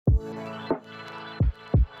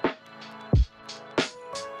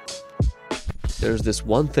There's this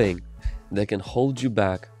one thing that can hold you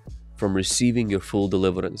back from receiving your full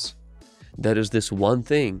deliverance. There is this one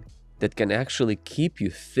thing that can actually keep you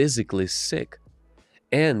physically sick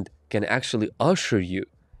and can actually usher you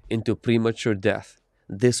into premature death.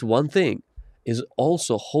 This one thing is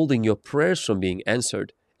also holding your prayers from being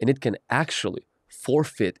answered, and it can actually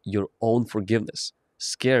forfeit your own forgiveness.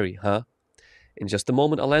 Scary, huh? In just a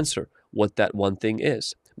moment, I'll answer what that one thing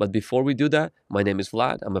is. But before we do that, my name is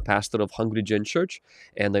Vlad. I'm a pastor of Hungry Gen Church,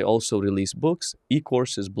 and I also release books,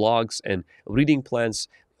 e-courses, blogs, and reading plans.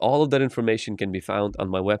 All of that information can be found on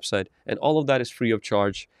my website, and all of that is free of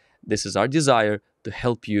charge. This is our desire to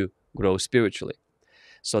help you grow spiritually.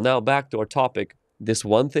 So now back to our topic. This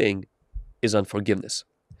one thing is unforgiveness.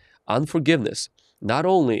 Unforgiveness, not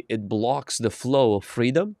only it blocks the flow of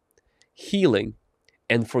freedom, healing,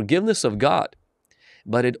 and forgiveness of God,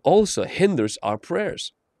 but it also hinders our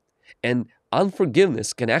prayers. And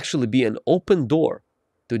unforgiveness can actually be an open door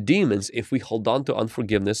to demons if we hold on to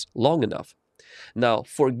unforgiveness long enough. Now,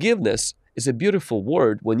 forgiveness is a beautiful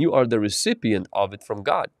word when you are the recipient of it from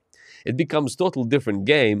God. It becomes a totally different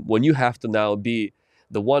game when you have to now be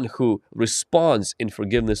the one who responds in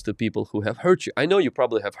forgiveness to people who have hurt you. I know you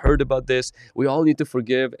probably have heard about this. We all need to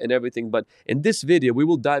forgive and everything, but in this video, we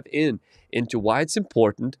will dive into why it's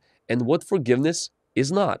important and what forgiveness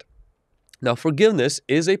is not. Now, forgiveness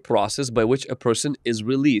is a process by which a person is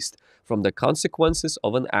released from the consequences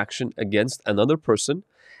of an action against another person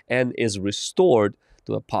and is restored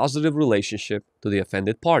to a positive relationship to the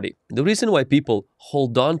offended party. The reason why people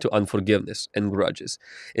hold on to unforgiveness and grudges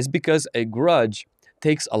is because a grudge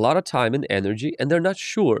takes a lot of time and energy, and they're not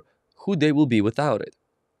sure who they will be without it.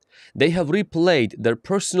 They have replayed their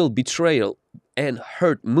personal betrayal and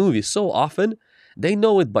hurt movie so often, they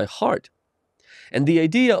know it by heart. And the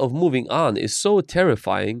idea of moving on is so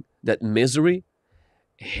terrifying that misery,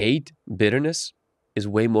 hate, bitterness is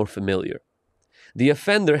way more familiar. The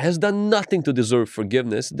offender has done nothing to deserve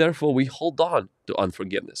forgiveness, therefore we hold on to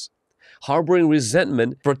unforgiveness. Harboring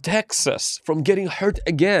resentment protects us from getting hurt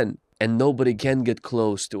again, and nobody can get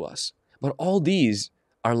close to us. But all these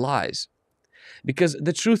are lies. Because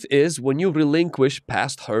the truth is, when you relinquish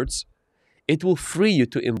past hurts, it will free you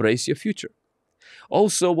to embrace your future.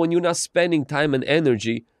 Also, when you're not spending time and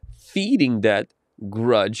energy feeding that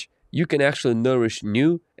grudge, you can actually nourish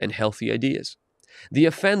new and healthy ideas. The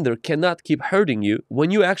offender cannot keep hurting you when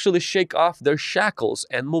you actually shake off their shackles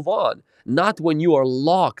and move on, not when you are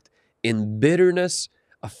locked in bitterness,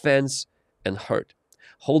 offense, and hurt.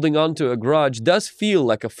 Holding on to a grudge does feel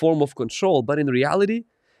like a form of control, but in reality,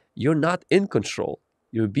 you're not in control.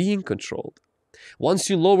 You're being controlled. Once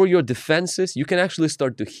you lower your defenses, you can actually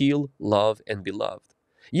start to heal, love, and be loved.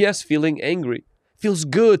 Yes, feeling angry feels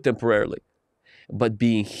good temporarily, but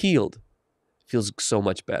being healed feels so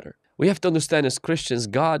much better. We have to understand as Christians,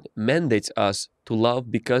 God mandates us to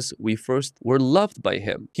love because we first were loved by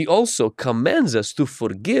Him. He also commands us to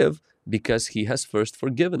forgive because He has first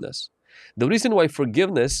forgiven us. The reason why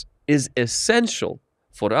forgiveness is essential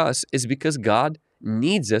for us is because God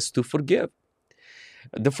needs us to forgive.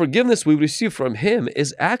 The forgiveness we receive from Him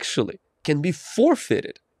can be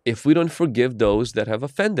forfeited if we don't forgive those that have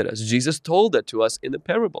offended us. Jesus told that to us in a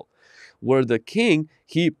parable, where the king,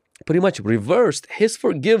 he pretty much reversed his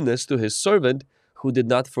forgiveness to his servant who did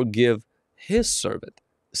not forgive his servant.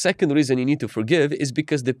 Second reason you need to forgive is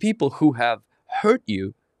because the people who have hurt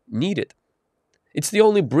you need it. It's the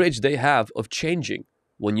only bridge they have of changing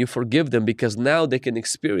when you forgive them, because now they can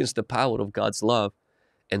experience the power of God's love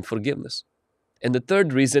and forgiveness. And the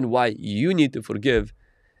third reason why you need to forgive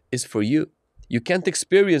is for you. You can't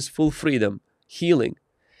experience full freedom, healing,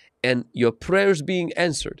 and your prayers being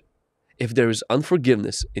answered if there is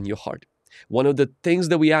unforgiveness in your heart. One of the things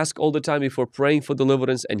that we ask all the time before praying for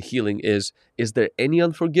deliverance and healing is there any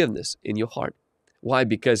unforgiveness in your heart? Why?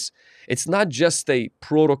 Because it's not just a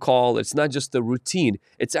protocol, it's not just a routine,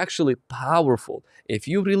 it's actually powerful. If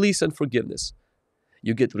you release unforgiveness,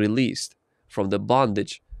 you get released from the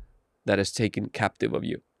bondage that is taken captive of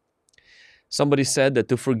you. Somebody said that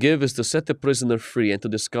to forgive is to set the prisoner free and to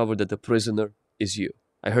discover that the prisoner is you.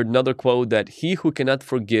 I heard another quote that he who cannot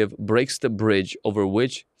forgive breaks the bridge over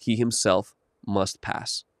which he himself must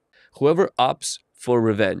pass. Whoever opts for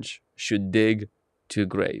revenge should dig 2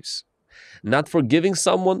 graves. Not forgiving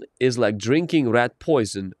someone is like drinking rat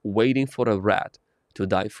poison, waiting for a rat to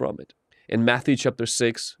die from it. In Matthew chapter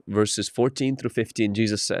 6, verses 14 through 15,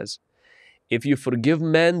 Jesus says, "If you forgive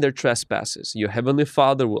men their trespasses, your heavenly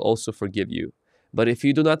Father will also forgive you. But if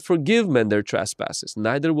you do not forgive men their trespasses,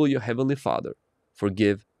 neither will your heavenly Father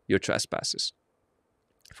forgive your trespasses."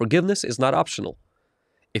 Forgiveness is not optional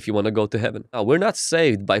if you want to go to heaven. Now, we're not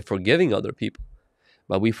saved by forgiving other people,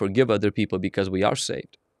 but we forgive other people because we are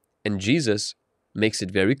saved. And Jesus makes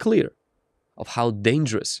it very clear of how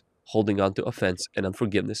dangerous holding on to offense and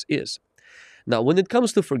unforgiveness is. Now, when it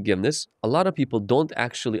comes to forgiveness, a lot of people don't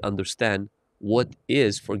actually understand what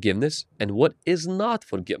is forgiveness and what is not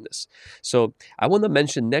forgiveness. So I want to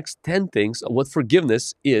mention next 10 things of what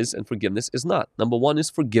forgiveness is and forgiveness is not. Number one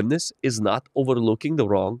is forgiveness is not overlooking the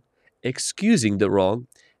wrong, excusing the wrong,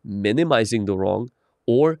 minimizing the wrong,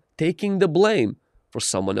 or taking the blame for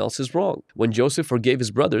someone else's wrong. When Joseph forgave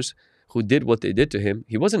his brothers who did what they did to him,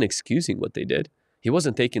 he wasn't excusing what they did. He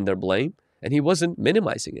wasn't taking their blame, and he wasn't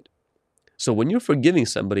minimizing it. So when you're forgiving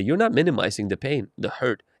somebody, you're not minimizing the pain, the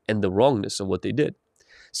hurt, and the wrongness of what they did.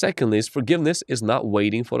 Secondly, is forgiveness is not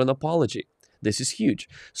waiting for an apology. This is huge.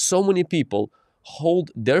 So many people hold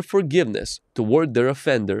their forgiveness toward their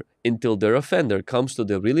offender until their offender comes to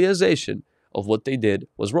the realization of what they did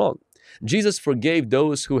was wrong. Jesus forgave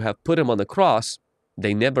those who have put him on the cross.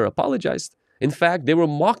 They never apologized. In fact, they were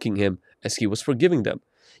mocking him as he was forgiving them.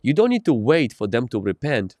 You don't need to wait for them to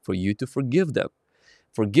repent for you to forgive them.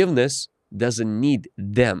 Forgiveness doesn't need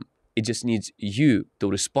them. It just needs you to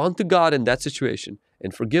respond to God in that situation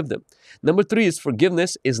and forgive them. Number three is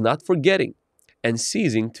forgiveness is not forgetting and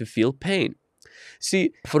ceasing to feel pain.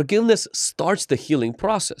 See, forgiveness starts the healing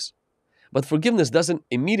process, but forgiveness doesn't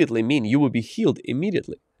immediately mean you will be healed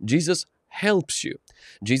immediately. Jesus helps you.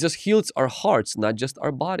 Jesus heals our hearts, not just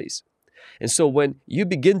our bodies. And so when you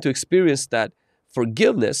begin to experience that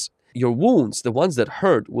forgiveness, your wounds, the ones that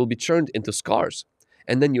hurt, will be turned into scars.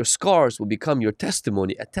 And then your scars will become your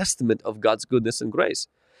testimony, a testament of God's goodness and grace.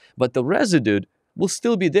 But the residue will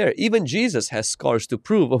still be there. Even Jesus has scars to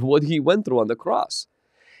prove of what he went through on the cross.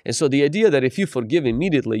 And so the idea that if you forgive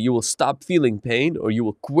immediately, you will stop feeling pain or you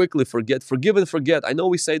will quickly forget, forgive and forget. I know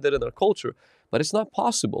we say that in our culture, but it's not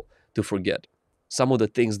possible to forget some of the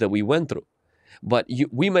things that we went through. But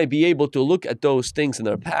we may be able to look at those things in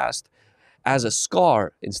our past as a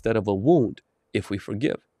scar instead of a wound if we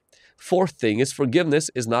forgive. Fourth thing is forgiveness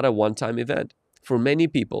is not a one-time event. For many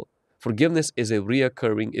people, forgiveness is a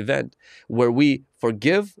reoccurring event where we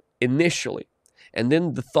forgive initially and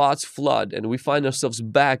then the thoughts flood and we find ourselves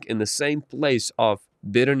back in the same place of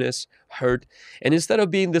bitterness, hurt. And instead of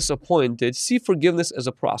being disappointed, see forgiveness as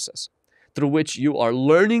a process through which you are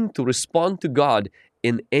learning to respond to God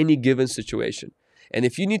in any given situation. And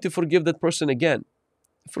if you need to forgive that person again,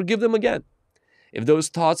 forgive them again. If those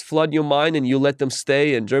thoughts flood your mind and you let them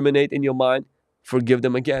stay and germinate in your mind, forgive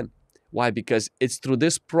them again. Why? Because it's through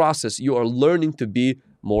this process you are learning to be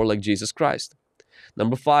more like Jesus Christ.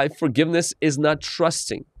 Number 5, forgiveness is not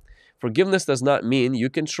trusting. Forgiveness does not mean you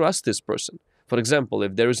can trust this person. For example,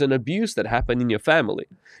 if there is an abuse that happened in your family,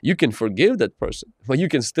 you can forgive that person, but you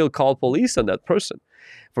can still call police on that person.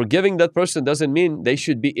 Forgiving that person doesn't mean they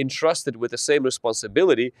should be entrusted with the same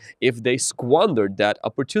responsibility if they squandered that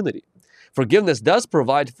opportunity. Forgiveness does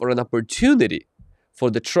provide for an opportunity for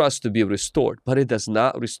the trust to be restored, but it does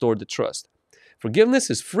not restore the trust. Forgiveness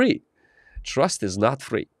is free. Trust is not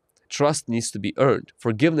free. Trust needs to be earned.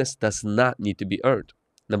 Forgiveness does not need to be earned.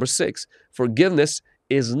 Number 6, forgiveness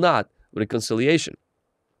is not reconciliation,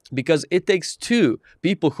 because it takes two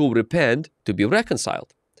people who repent to be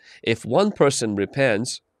reconciled. If one person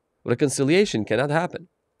repents, reconciliation cannot happen.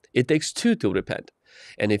 It takes two to repent.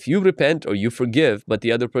 And if you repent or you forgive, but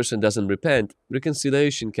the other person doesn't repent,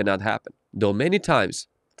 reconciliation cannot happen. Though many times,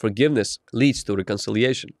 forgiveness leads to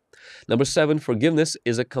reconciliation. Number 7, forgiveness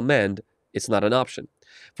is a command. It's not an option.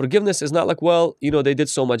 Forgiveness is not like, well, they did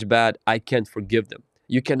so much bad, I can't forgive them.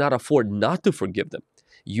 You cannot afford not to forgive them.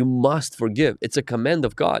 You must forgive. It's a command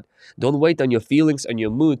of God. Don't wait on your feelings and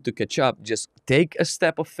your mood to catch up. Just take a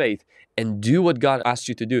step of faith and do what God asks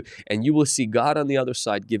you to do. And you will see God on the other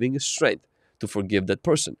side giving you strength to forgive that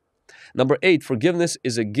person. Number 8, forgiveness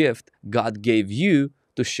is a gift God gave you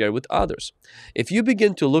to share with others. If you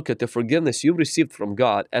begin to look at the forgiveness you received from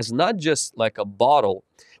God as not just like a bottle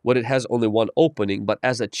where it has only one opening, but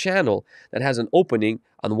as a channel that has an opening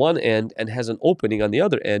on one end and has an opening on the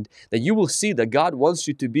other end, then you will see that God wants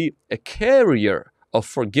you to be a carrier of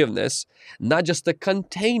forgiveness, not just a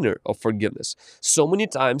container of forgiveness. So many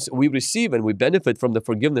times we receive and we benefit from the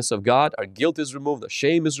forgiveness of God. Our guilt is removed, our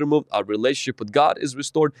shame is removed, our relationship with God is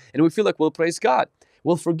restored, and we feel like, well, praise God.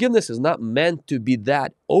 Well, forgiveness is not meant to be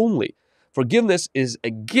that only. Forgiveness is a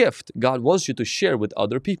gift God wants you to share with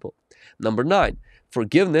other people. Number 9,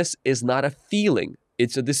 forgiveness is not a feeling,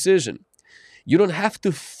 it's a decision. You don't have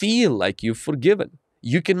to feel like you've forgiven.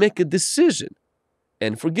 You can make a decision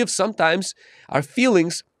and forgive. Sometimes our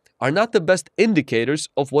feelings are not the best indicators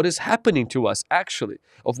of what is happening to us actually,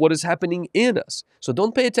 of what is happening in us. So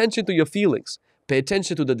don't pay attention to your feelings. Pay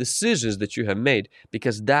attention to the decisions that you have made,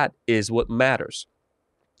 because that is what matters.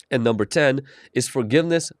 And number 10 is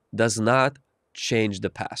forgiveness does not change the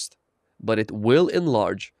past, but it will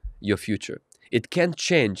enlarge your future. It can't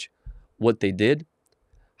change what they did,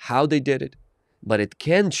 how they did it, but it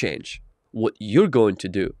can change what you're going to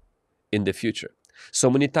do in the future. So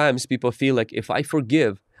many times people feel like if I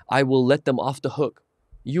forgive, I will let them off the hook.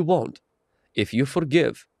 You won't. If you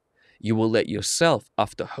forgive, you will let yourself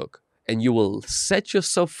off the hook, and you will set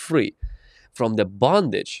yourself free from the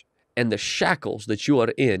bondage and the shackles that you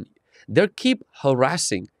are in. They'll keep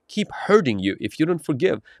harassing, keep hurting you if you don't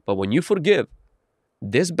forgive. But when you forgive,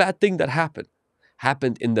 this bad thing that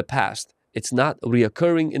happened in the past, it's not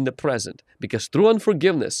reoccurring in the present, because through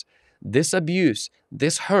unforgiveness, this abuse,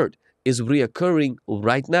 this hurt is reoccurring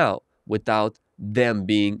right now without them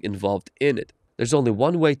being involved in it. There's only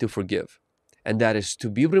one way to forgive, and that is to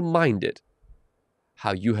be reminded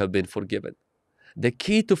how you have been forgiven. The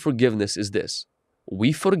key to forgiveness is this: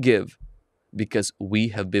 we forgive because we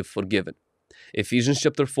have been forgiven. Ephesians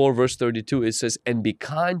chapter 4 verse 32, it says, "And be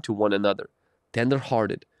kind to one another,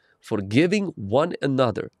 tender-hearted, forgiving one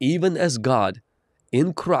another, even as God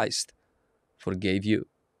in Christ forgave you."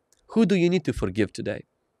 Who do you need to forgive today?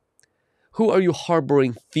 Who are you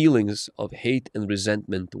harboring feelings of hate and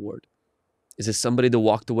resentment toward? Is it somebody that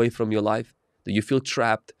walked away from your life? Do you feel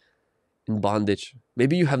trapped in bondage?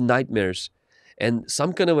 Maybe you have nightmares and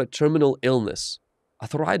some kind of a terminal illness,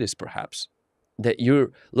 arthritis perhaps, that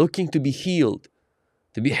you're looking to be healed,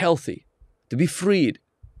 to be healthy, to be freed.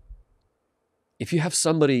 If you have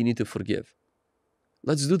somebody you need to forgive,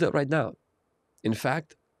 let's do that right now. In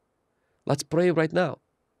fact, let's pray right now.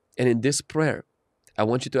 And in this prayer, I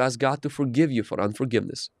want you to ask God to forgive you for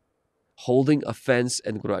unforgiveness, holding offense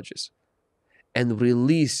and grudges, and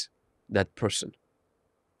release that person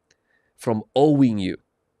from owing you,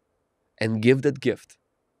 and give that gift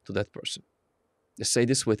to that person. Just say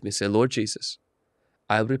this with me. Say, "Lord Jesus,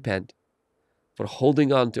 I repent for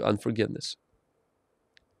holding on to unforgiveness.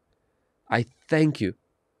 I thank you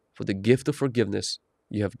for the gift of forgiveness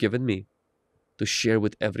you have given me to share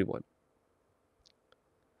with everyone.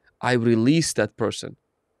 I release that person.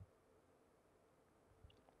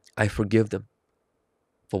 I forgive them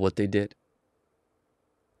for what they did.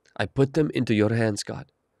 I put them into your hands,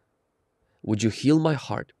 God. Would you heal my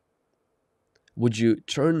heart? Would you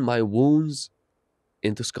turn my wounds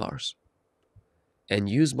into scars and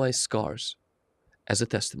use my scars as a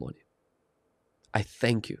testimony? I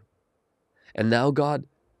thank you. And now, God,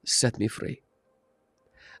 set me free.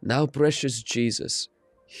 Now, precious Jesus,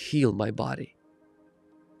 heal my body,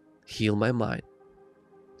 heal my mind,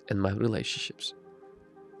 and my relationships.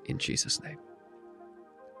 In Jesus' name,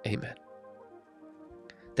 amen."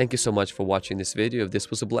 Thank you so much for watching this video. If this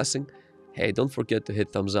was a blessing, hey, don't forget to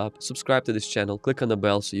hit thumbs up, subscribe to this channel, click on the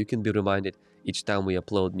bell so you can be reminded each time we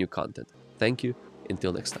upload new content. Thank you.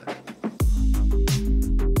 Until next time.